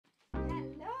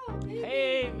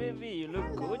Hey, baby, you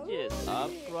look gorgeous.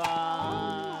 Surprise.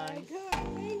 Oh my God,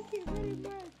 thank you very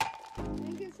much.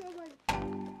 Thank you so much.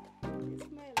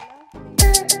 It's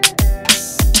my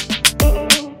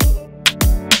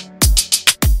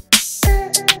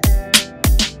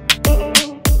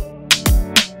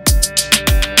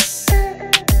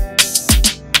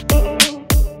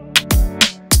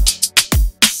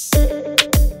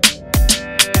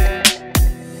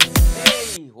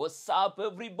Hey, what's up,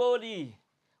 everybody?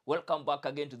 Welcome back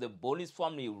again to the Bonus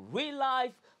Family. Real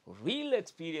life, real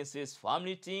experiences,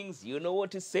 family things. You know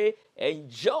what to say.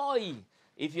 Enjoy.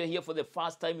 If you're here for the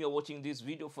first time, you're watching this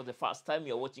video for the first time,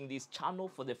 you're watching this channel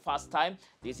for the first time,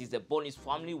 this is the Bonus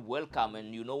Family. Welcome,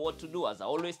 and you know what to do. As I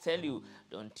always tell you,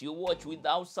 don't you watch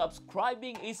without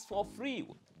subscribing. It's for free.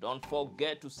 Don't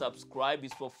forget to subscribe.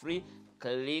 It's for free.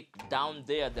 Click down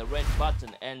there, the red button,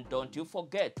 and don't you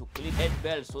forget to click that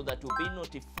bell so that you'll be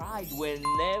notified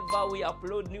whenever we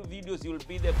upload new videos. You'll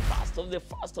be the first of the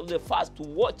first to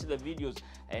watch the videos.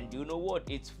 And you know what?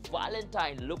 It's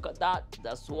Valentine. Look at that.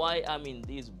 That's why I'm in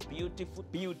this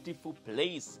beautiful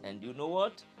place. And you know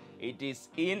what? It is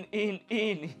in.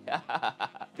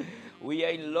 We are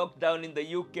in lockdown in the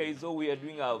UK, so we are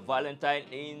doing our Valentine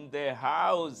in the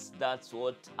house. That's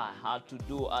what I had to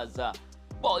do as a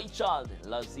boy child.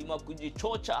 Lazima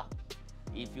kujichocha.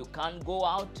 If you can't go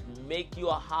out, make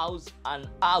your house an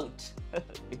out.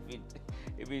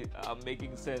 if it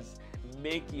making sense,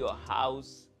 make your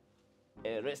house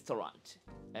a restaurant.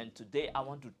 And today I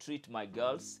want to treat my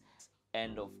girls,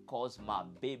 and of course my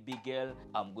baby girl.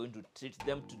 I'm going to treat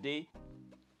them today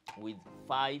with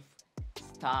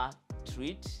 5-star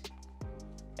treat,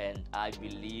 and I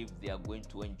believe they are going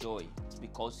to enjoy. It's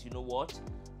because you know what?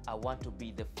 I want to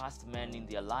be the first man in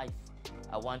their life.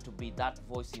 I want to be that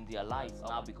voice in their life.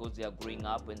 Now because they are growing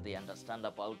up and they understand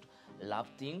about love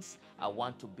things, I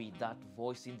want to be that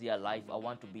voice in their life. I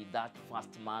want to be that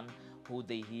first man who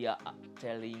they hear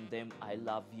telling them, I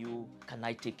love you, can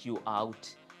I take you out?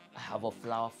 I have a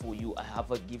flower for you, I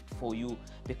have a gift for you,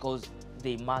 because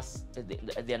they're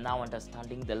now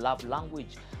understanding the love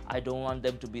language. I don't want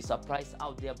them to be surprised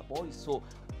out there, boys. So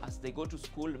as they go to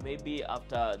school, maybe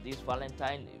after this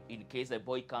Valentine, in case a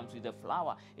boy comes with a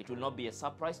flower, it will not be a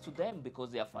surprise to them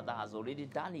because their father has already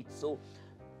done it. So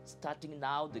starting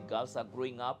now, the girls are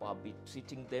growing up. I'll be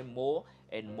treating them more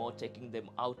and more, taking them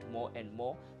out more and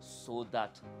more, so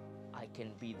that I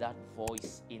can be that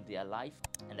voice in their life,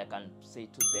 and I can say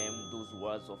to them those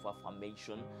words of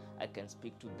affirmation. I can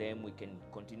speak to them. We can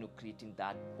continue creating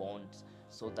that bond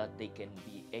so that they can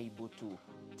be able to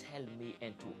tell me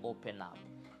and to open up.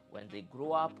 When they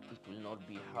grow up, it will not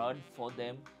be hard for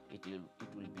them. It will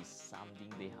be something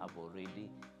they have already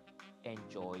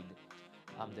enjoyed.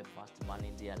 I'm the first man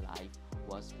in their life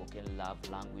who has spoken love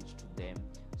language to them.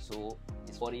 So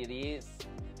it's what it is.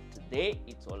 Today,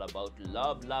 it's all about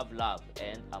love.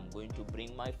 And I'm going to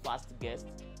bring my first guest.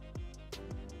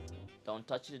 Don't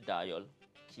touch the dial.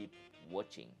 Keep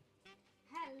watching.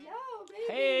 hello, baby.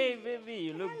 Hey, baby,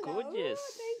 you look Hello. gorgeous.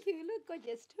 Thank you. You look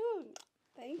gorgeous too.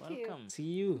 Thank you. Welcome. See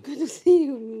you. Good to see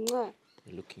you. Mwah.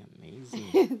 You're looking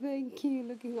amazing. Thank you.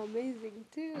 Looking amazing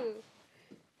too.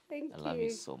 Thank I you. love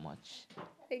you so much.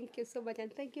 Thank you so much,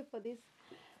 and thank you for this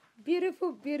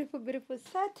beautiful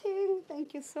setting.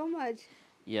 Thank you so much.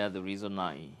 Yeah, the reason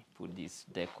I put these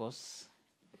decors,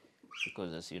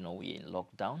 because as you know, we're in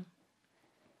lockdown,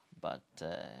 but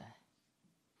I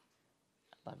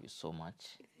love you so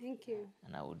much, Thank you.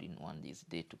 and I wouldn't want this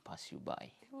day to pass you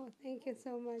by. Oh, thank you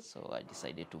so much. So I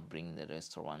decided to bring the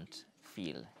restaurant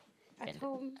feel At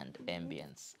home. and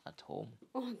ambience at home,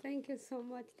 Oh, thank you so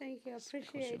much. Thank you. I because you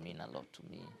appreciate it. mean a lot to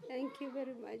me. Thank you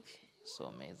very much. So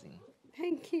amazing.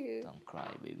 Thank you. Don't cry,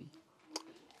 baby.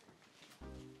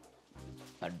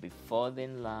 But before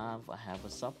then, love, I have a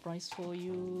surprise for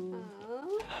you.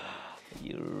 Oh,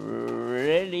 You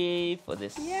ready for the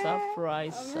yeah,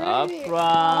 surprise? I'm ready. Surprise!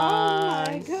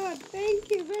 Oh my God! Thank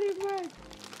you very much.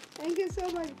 Thank you so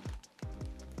much.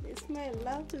 It smells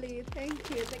lovely. Thank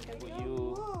you. Thank you. For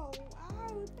you. Oh,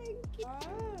 wow! Thank you.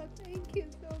 Oh, thank you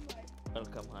so much.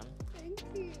 Welcome, hon. Thank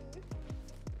you.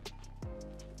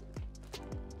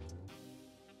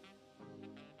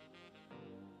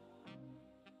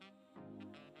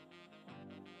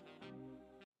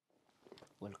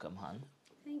 Welcome, hon.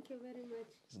 Thank you very much.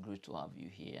 It's great to have you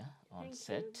here on Thank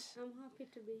set. you. I'm happy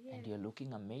to be here. And you're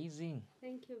looking amazing.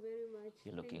 Thank you very much.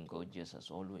 You're looking gorgeous as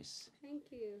always. Thank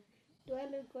you. Do I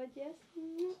look gorgeous?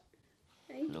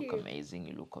 Thank You look you. amazing.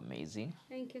 You look amazing.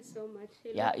 Thank you so much.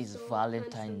 You Yeah, look it's so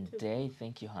Valentine handsome too. Day.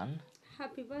 Thank you, hon.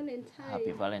 Happy Valentine.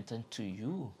 Happy Valentine to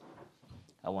you.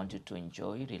 I want you to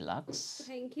enjoy, relax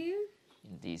Thank you.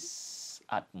 in this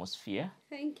atmosphere.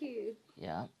 Thank you.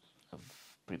 Yeah, I've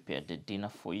prepared the dinner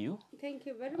for you. Thank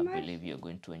you very I much. believe you're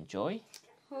going to enjoy.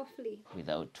 Hopefully.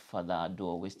 Without further ado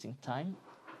or wasting time,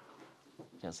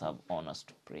 just have honors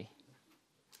to pray.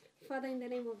 Father, in the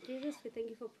name of Jesus, we thank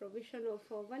you for provision of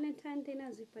our Valentine dinner.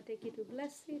 As we partake it, we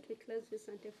bless it, we cleanse, we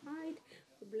sanctify it.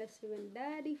 We bless you and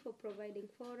Daddy for providing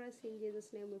for us. In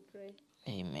Jesus' name we pray.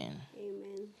 Amen.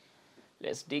 Amen.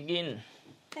 Let's dig in.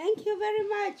 Thank you very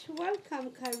much.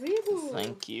 Welcome, Karibu.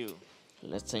 Thank you.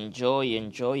 Let's enjoy.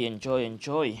 Yummy,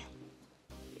 yummy,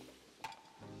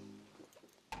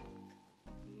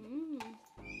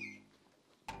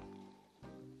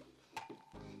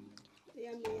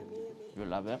 yummy. You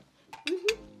love it?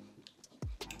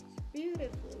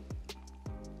 Beautiful.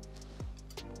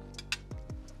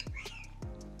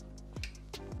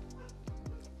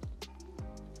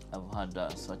 I've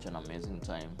had such an amazing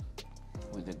time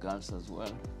with the girls as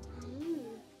well.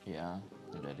 Yeah,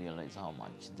 and I realized how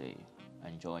much they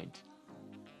enjoyed.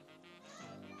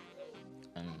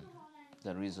 And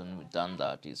the reason we've done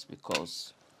that is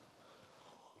because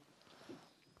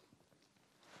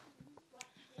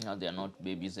now they're not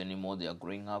babies anymore, they are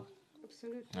growing up.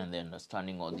 Absolutely. And they're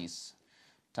understanding all this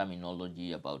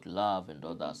terminology about love and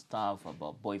all that stuff,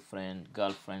 about boyfriend,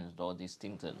 girlfriend, all these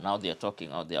things. And now they're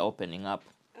talking out, they're opening up.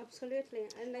 Absolutely.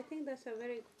 And I think that's a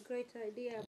very great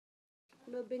idea.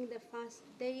 Being the first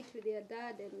date with your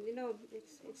dad, and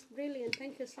it's brilliant.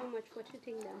 Thank you so much for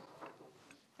treating them.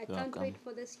 I You're can't welcome. wait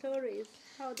for the stories,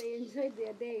 how they enjoyed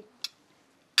their day.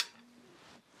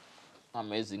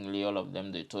 Amazingly, all of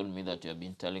them, they told me that you have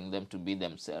been telling them to be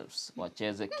themselves.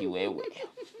 Wacheze kiwewe.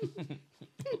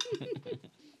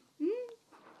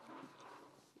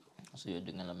 So you're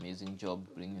doing an amazing job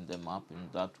bringing them up in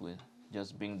that way.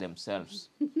 Just being themselves.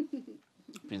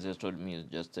 Princess told me,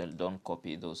 just don't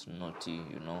copy those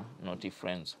naughty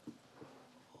friends.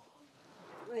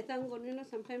 I thank God,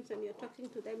 sometimes when you're talking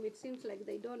to them, it seems like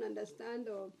they don't understand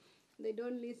or they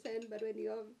don't listen. But when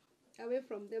you're away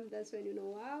from them, that's when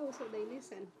wow, so they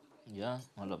listen. Yeah,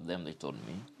 all of them, they told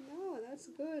me. No, that's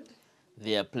good.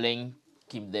 They are playing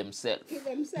keep themselves. Keep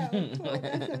themselves. Oh,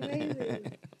 that's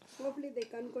amazing. Hopefully they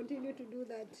can continue to do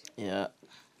that. Yeah.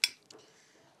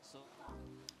 So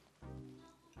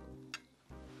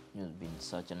you've been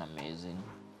such an amazing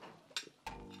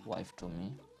wife to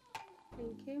me.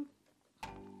 Thank you.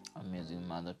 Amazing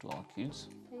mother to our kids.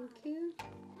 Thank you.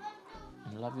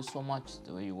 I love you so much,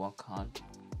 the way you work hard,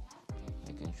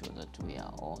 making sure that we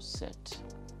are all set.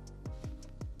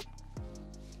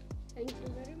 Thank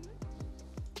you very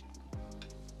much.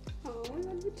 Oh, I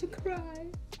want me to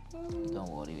cry. Oh. Don't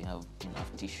worry, we have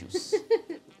enough tissues.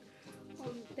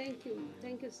 Thank you.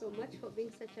 Thank you so much for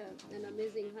being such an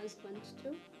amazing husband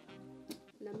too.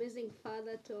 An amazing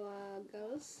father to our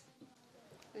girls.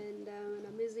 And an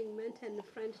amazing mentor and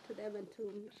friend to them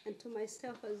and to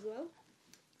myself as well.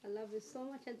 I love you so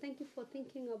much, and thank you for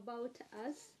thinking about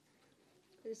us.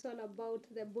 It's all about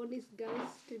the bonus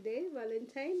girls today,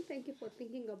 Valentine. Thank you for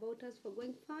thinking about us, for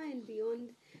going far and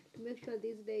beyond to make sure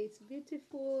this day is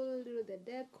beautiful. The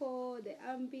decor, the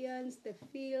ambience, the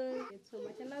feel. It's so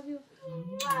much. I love you.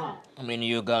 I mean,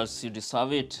 you girls, you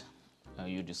deserve it.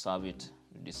 You deserve it.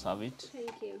 You deserve it.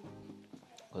 Thank you.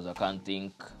 Because I can't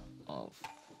think of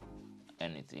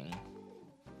anything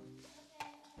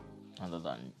other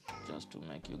than just to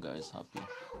make you guys happy.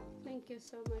 Thank you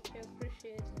so much. I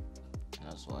appreciate it.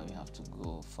 That's why we have to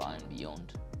go far and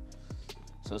beyond.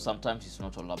 So sometimes it's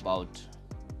not all about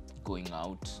going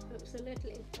out.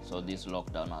 Absolutely. So this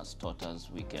lockdown has taught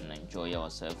us we can enjoy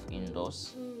ourselves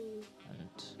indoors,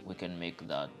 and we can make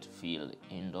that feel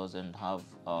indoors and have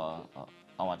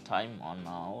our time on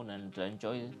our own and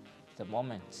enjoy the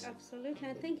moments. Absolutely.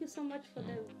 And thank you so much for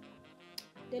the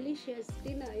delicious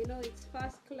dinner. It's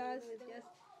first class. It's just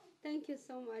thank you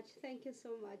so much. Thank you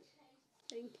so much.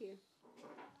 Thank you.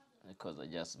 Because I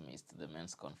just missed the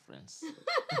men's conference.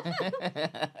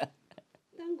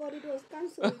 Thank God it was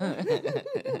cancelled.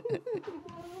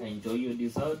 Enjoy your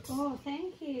dessert. Oh,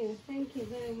 thank you. Thank you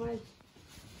very much.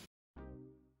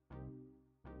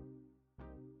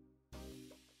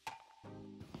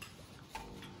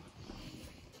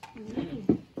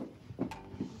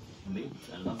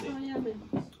 I love it. Oh, yummy.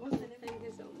 Thank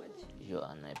you so much. You're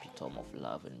an epitome of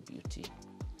love and beauty.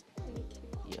 Thank you.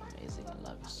 You're amazing. I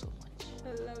love you so much. I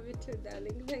love you too,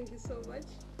 darling. Thank you so much.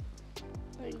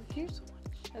 Thank you so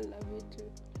much. I love you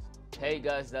too. Hey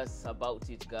guys, that's about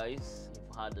it, guys.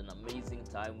 You've had an amazing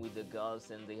time with the girls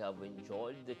and they have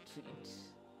enjoyed the treat.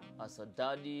 As a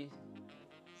daddy,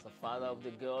 as a father of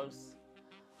the girls,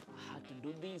 I had to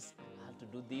do this,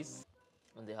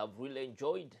 and they have really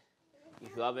enjoyed.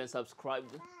 If you haven't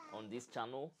subscribed on this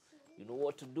channel, You know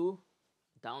what to do?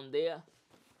 Down there,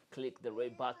 click the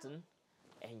red button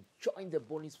and join the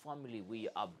bonus family. We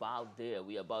are about there.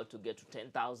 We are about to get to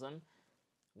 10,000.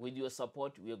 With your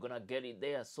support, we're gonna get it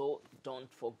there. So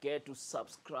don't forget to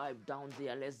subscribe down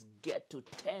there. Let's get to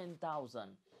 10,000.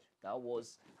 That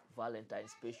was Valentine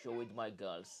special with my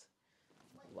girls.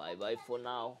 Bye bye for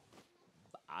now.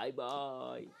 Bye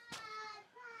bye.